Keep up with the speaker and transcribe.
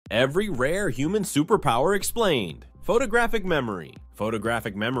Every rare human superpower explained. Photographic memory.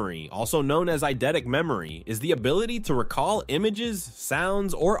 Photographic memory, also known as eidetic memory, is the ability to recall images,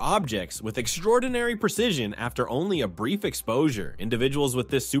 sounds, or objects with extraordinary precision after only a brief exposure. Individuals with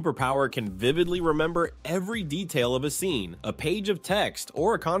this superpower can vividly remember every detail of a scene, a page of text,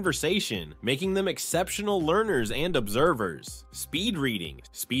 or a conversation, making them exceptional learners and observers. Speed reading.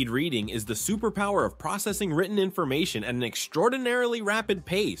 Speed reading is the superpower of processing written information at an extraordinarily rapid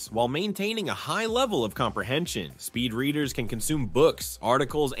pace while maintaining a high level of comprehension. Speed readers can consume books,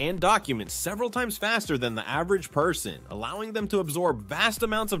 articles, and documents several times faster than the average person, allowing them to absorb vast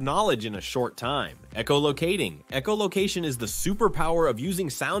amounts of knowledge in a short time. Echolocating. Echolocation is the superpower of using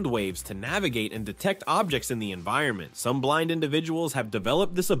sound waves to navigate and detect objects in the environment. Some blind individuals have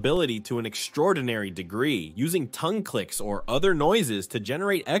developed this ability to an extraordinary degree, using tongue clicks or other noises to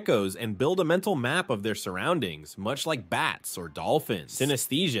generate echoes and build a mental map of their surroundings, much like bats or dolphins.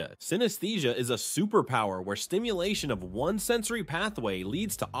 Synesthesia. Synesthesia is a superpower where stimulation of one sensory pathway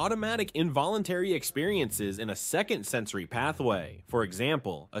leads to automatic involuntary experiences in a second sensory pathway. For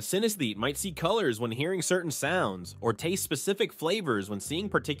example, a synesthete might see colors when hearing certain sounds, or taste specific flavors when seeing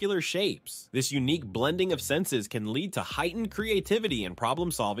particular shapes. This unique blending of senses can lead to heightened creativity and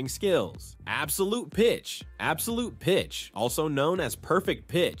problem-solving skills. Absolute pitch. Absolute pitch, also known as perfect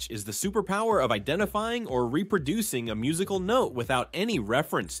pitch, is the superpower of identifying or reproducing a musical note without any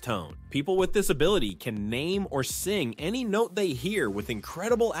reference tone. People with this ability can name or sing any note they hear with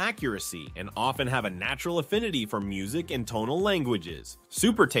incredible accuracy and often have a natural affinity for music and tonal languages.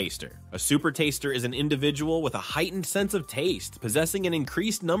 Supertaster. A supertaster is an individual with a heightened sense of taste, possessing an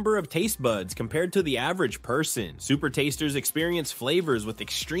increased number of taste buds compared to the average person. Supertasters experience flavors with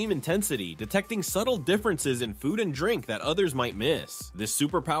extreme intensity, detecting subtle differences in food and drink that others might miss. This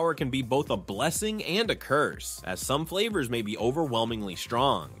superpower can be both a blessing and a curse, as some flavors may be overwhelmingly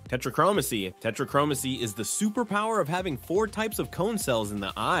strong. Tetrachromacy. Tetrachromacy is the superpower of having 4 types of cone cells in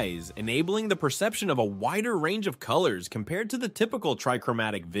the eyes, enabling the perception of a wider range of colors compared to the typical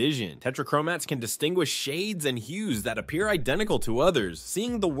trichromatic vision. Tetrachromats can distinguish shades and hues that appear identical to others,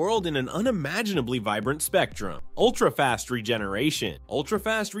 seeing the world in an unimaginably vibrant spectrum. Ultra-fast regeneration.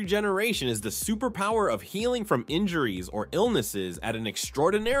 Ultra-fast regeneration is the superpower of healing from injuries or illnesses at an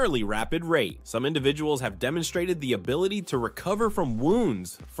extraordinarily rapid rate. Some individuals have demonstrated the ability to recover from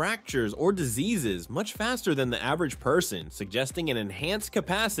wounds, fractures, or diseases much faster than the average person, suggesting an enhanced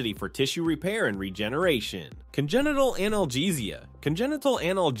capacity for tissue repair and regeneration. Congenital analgesia. Congenital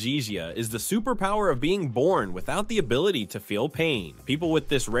analgesia is the superpower of being born without the ability to feel pain. People with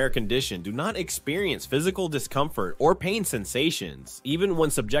this rare condition do not experience physical discomfort or pain sensations, even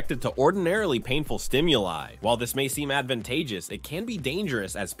when subjected to ordinarily painful stimuli. While this may seem advantageous, it can be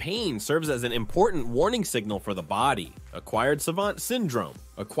dangerous as pain serves as an important warning signal for the body. Acquired savant syndrome.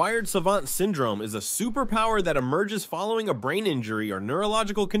 Acquired savant syndrome is a superpower that emerges following a brain injury or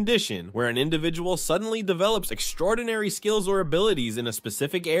neurological condition where an individual suddenly develops extraordinary skills or abilities in a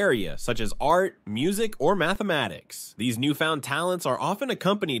specific area, such as art, music, or mathematics. These newfound talents are often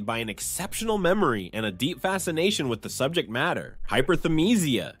accompanied by an exceptional memory and a deep fascination with the subject matter.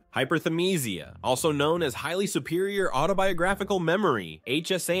 Hyperthymesia. Hyperthymesia, also known as highly superior autobiographical memory,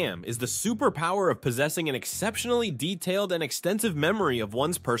 HSAM, is the superpower of possessing an exceptionally detailed and extensive memory of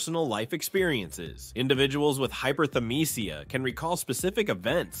one's personal life experiences. Individuals with hyperthymesia can recall specific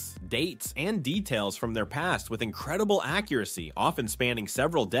events, dates, and details from their past with incredible accuracy, often spanning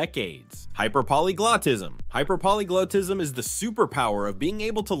several decades. Hyperpolyglottism. Hyperpolyglottism is the superpower of being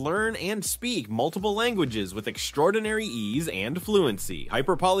able to learn and speak multiple languages with extraordinary ease and fluency.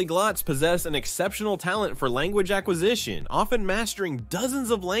 Polyglots possess an exceptional talent for language acquisition, often mastering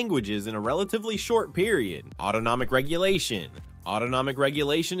dozens of languages in a relatively short period. Autonomic regulation. Autonomic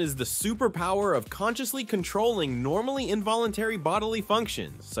regulation is the superpower of consciously controlling normally involuntary bodily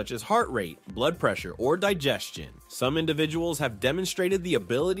functions, such as heart rate, blood pressure, or digestion. Some individuals have demonstrated the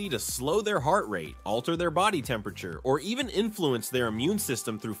ability to slow their heart rate, alter their body temperature, or even influence their immune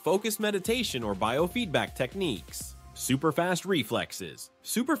system through focused meditation or biofeedback techniques. Superfast reflexes.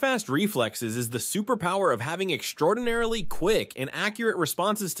 Superfast reflexes is the superpower of having extraordinarily quick and accurate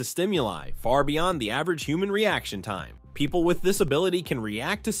responses to stimuli, far beyond the average human reaction time. People with this ability can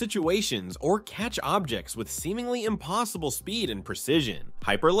react to situations or catch objects with seemingly impossible speed and precision.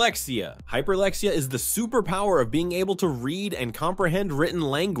 Hyperlexia. Hyperlexia is the superpower of being able to read and comprehend written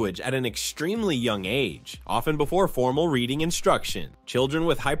language at an extremely young age, often before formal reading instruction. Children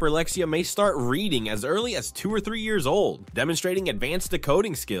with hyperlexia may start reading as early as 2 or 3 years old, demonstrating advanced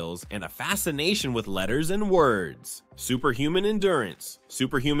decoding skills and a fascination with letters and words. Superhuman endurance.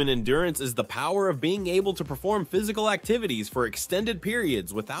 Superhuman endurance is the power of being able to perform physical activities activities for extended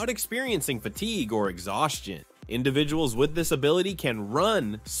periods without experiencing fatigue or exhaustion. Individuals with this ability can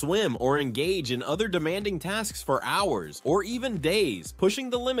run, swim, or engage in other demanding tasks for hours or even days, pushing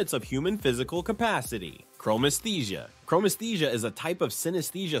the limits of human physical capacity. Chromesthesia. Chromesthesia is a type of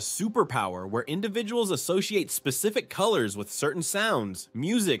synesthesia superpower where individuals associate specific colors with certain sounds,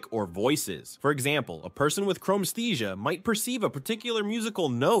 music, or voices. For example, a person with chromesthesia might perceive a particular musical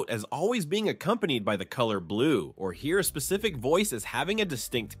note as always being accompanied by the color blue, or hear a specific voice as having a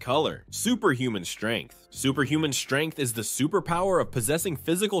distinct color. Superhuman strength. Superhuman strength is the superpower of possessing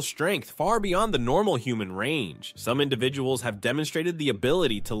physical strength far beyond the normal human range. Some individuals have demonstrated the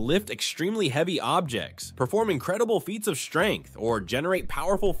ability to lift extremely heavy objects, perform incredible feats of strength, or generate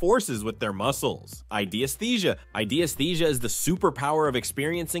powerful forces with their muscles. Eideesthesia. Eideesthesia is the superpower of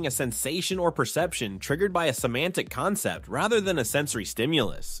experiencing a sensation or perception triggered by a semantic concept rather than a sensory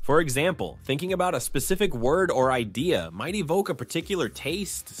stimulus. For example, thinking about a specific word or idea might evoke a particular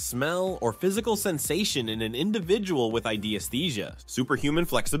taste, smell, or physical sensation in an individual with eideesthesia. Superhuman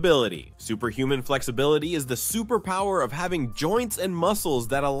flexibility. Superhuman flexibility is the superpower of having joints and muscles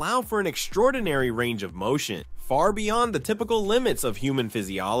that allow for an extraordinary range of motion, far beyond the typical limits of human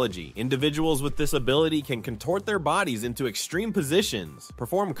physiology. Individuals with this ability can contort their bodies into extreme positions,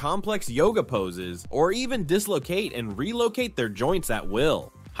 perform complex yoga poses, or even dislocate and relocate their joints at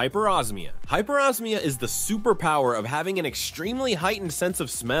will. Hyperosmia. Hyperosmia is the superpower of having an extremely heightened sense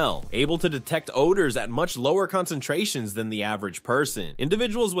of smell, able to detect odors at much lower concentrations than the average person.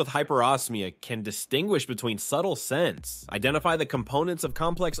 Individuals with hyperosmia can distinguish between subtle scents, identify the components of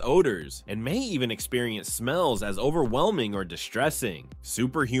complex odors, and may even experience smells as overwhelming or distressing.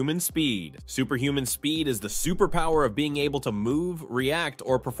 Superhuman speed. Superhuman speed is the superpower of being able to move, react,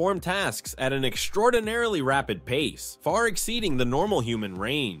 or perform tasks at an extraordinarily rapid pace, far exceeding the normal human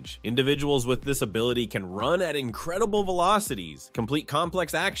range. Individuals with this ability can run at incredible velocities, complete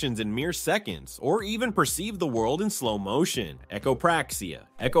complex actions in mere seconds, or even perceive the world in slow motion. Echopraxia.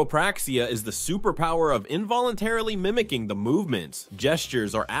 Echopraxia is the superpower of involuntarily mimicking the movements,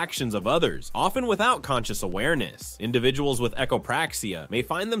 gestures, or actions of others, often without conscious awareness. Individuals with echopraxia may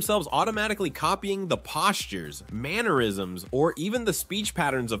find themselves automatically copying the postures, mannerisms, or even the speech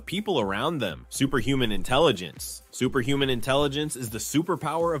patterns of people around them. Superhuman intelligence. Superhuman intelligence is the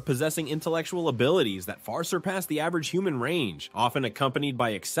superpower of possessing intellectual abilities that far surpass the average human range, often accompanied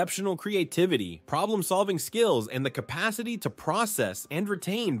by exceptional creativity, problem-solving skills, and the capacity to process and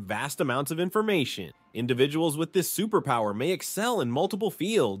retain vast amounts of information. Individuals with this superpower may excel in multiple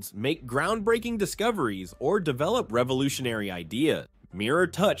fields, make groundbreaking discoveries, or develop revolutionary ideas. Mirror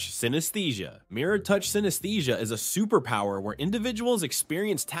touch synesthesia. Mirror touch synesthesia is a superpower where individuals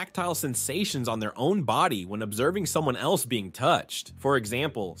experience tactile sensations on their own body when observing someone else being touched. For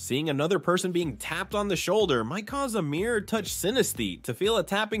example, seeing another person being tapped on the shoulder might cause a mirror touch synesthete to feel a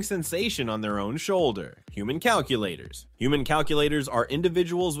tapping sensation on their own shoulder. Human calculators. Human calculators are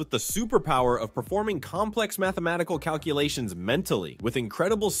individuals with the superpower of performing complex mathematical calculations mentally with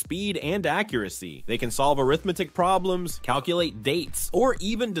incredible speed and accuracy. They can solve arithmetic problems, calculate dates, or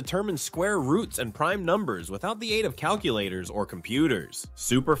even determine square roots and prime numbers without the aid of calculators or computers.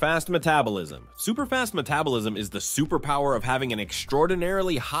 Superfast metabolism. Superfast metabolism is the superpower of having an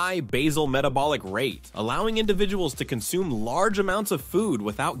extraordinarily high basal metabolic rate, allowing individuals to consume large amounts of food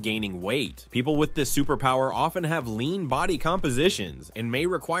without gaining weight. People with this superpower often have lean body compositions and may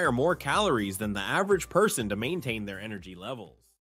require more calories than the average person to maintain their energy levels.